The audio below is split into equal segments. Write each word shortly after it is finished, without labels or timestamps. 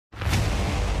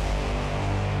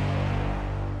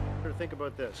Minister, think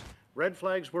about this. Red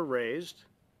flags were raised.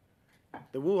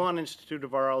 The Wuhan Institute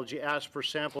of Virology asked for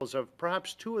samples of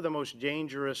perhaps two of the most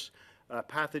dangerous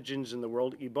pathogens in the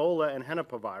world, Ebola and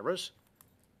Henipavirus.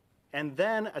 And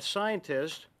then a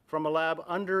scientist from a lab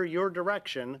under your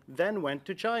direction then went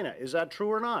to China. Is that true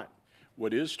or not?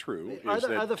 What is true is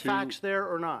are the facts there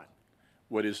or not?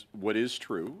 What is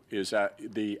true is that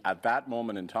at that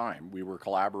moment in time, we were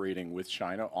collaborating with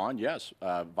China on, yes,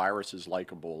 viruses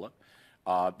like Ebola.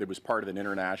 It was part of an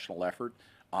international effort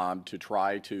to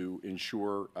try to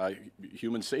ensure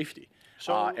human safety.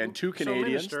 And two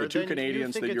Canadians, Minister, the two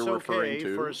Canadians that you're referring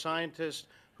to, for a scientist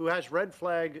who has red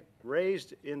flag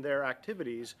raised in their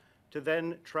activities to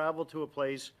then travel to a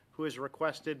place who has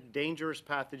requested dangerous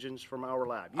pathogens from our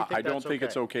lab. You think I don't think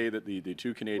it's okay that the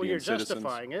two Canadian citizens... Well, you're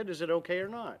justifying it. Is it okay or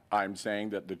not? I'm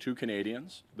saying that the two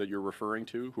Canadians that you're referring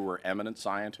to, who are eminent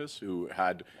scientists, who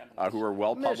are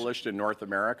well published in North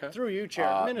America... Through you,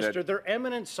 Chair. Minister, they're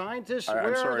eminent scientists.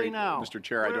 Where are they now? Mr.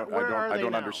 Chair, I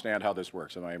don't understand how this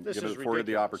works. Am I afforded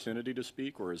the opportunity to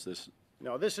speak, or is this...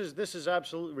 No, this is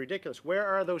absolutely ridiculous. Where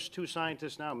are those two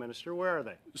scientists now, Minister? Where are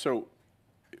they? So...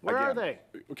 Where are they?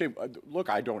 Okay, look,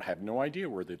 I have no idea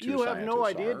where the two scientists are. You have no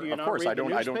idea? Do you not read the newspaper? Of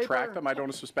course, I don't track them. I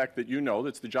don't suspect that you know.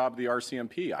 That's the job of the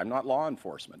RCMP. I'm not law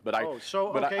enforcement. But I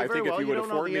think if you would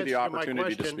afford me the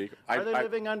opportunity to speak... Are they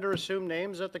living under assumed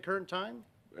names at the current time?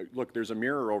 Look, there's a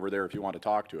mirror over there if you want to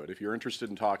talk to it. If you're interested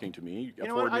in talking to me,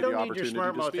 afford me the opportunity to speak. I don't need your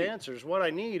smart mouth answers. What I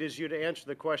need is you to answer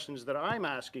the questions that I'm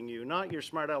asking you, not your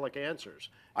smart aleck answers.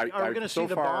 Are we going to see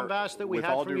the bombast that we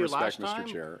had from you last time?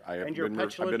 Mr. Chair, and your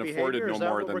petulant behavior? Is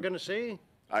that what we're going to see?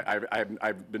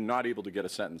 I've been not able to get a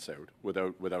sentence out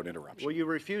without interruption. Well, you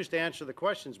refuse to answer the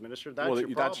questions, Minister. That's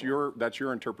your problem. That's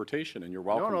your interpretation, and you're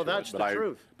welcome to it. No, that's the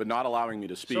truth. But not allowing me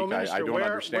to speak, so, Minister, I don't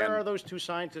understand. Where are those two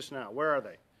scientists now? Where are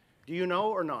they? Do you know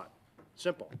or not?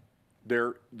 Simple.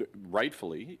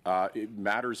 Rightfully, it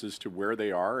matters as to where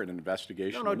they are. An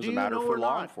investigation is a matter for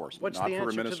law enforcement, not for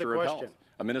a Minister of Health.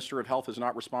 A Minister of Health is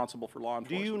not responsible for law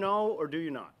enforcement. Do you know or do you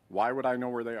not? Why would I know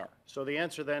where they are? So the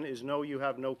answer then is no, you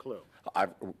have no clue.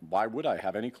 Why would I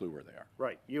have any clue where they are?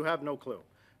 Right. You have no clue.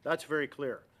 That's very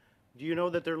clear. Do you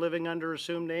know that they're living under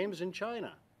assumed names in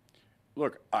China?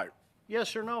 Look,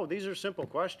 Yes or no? These are simple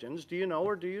questions. Do you know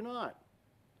or do you not?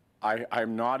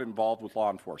 I'm not involved with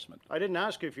law enforcement. I didn't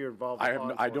ask you if you're involved with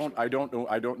law enforcement.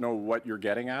 I don't know what you're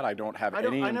getting at. I don't have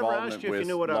any involvement with law enforcement. I never asked you if you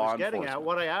knew what I was getting at.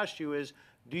 What I asked you is,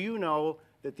 do you know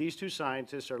that these two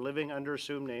scientists are living under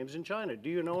assumed names in China?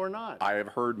 Do you know or not? I have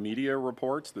heard media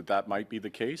reports that might be the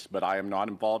case, but I am not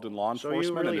involved in law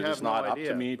enforcement, and it is not up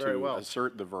to me to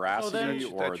assert the veracity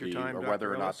or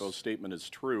whether or not those statement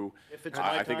is true. If it's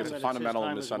I think it's a fundamental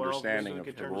misunderstanding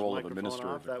of the role of a Minister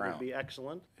of the Crown. That would be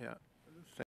excellent. Yeah.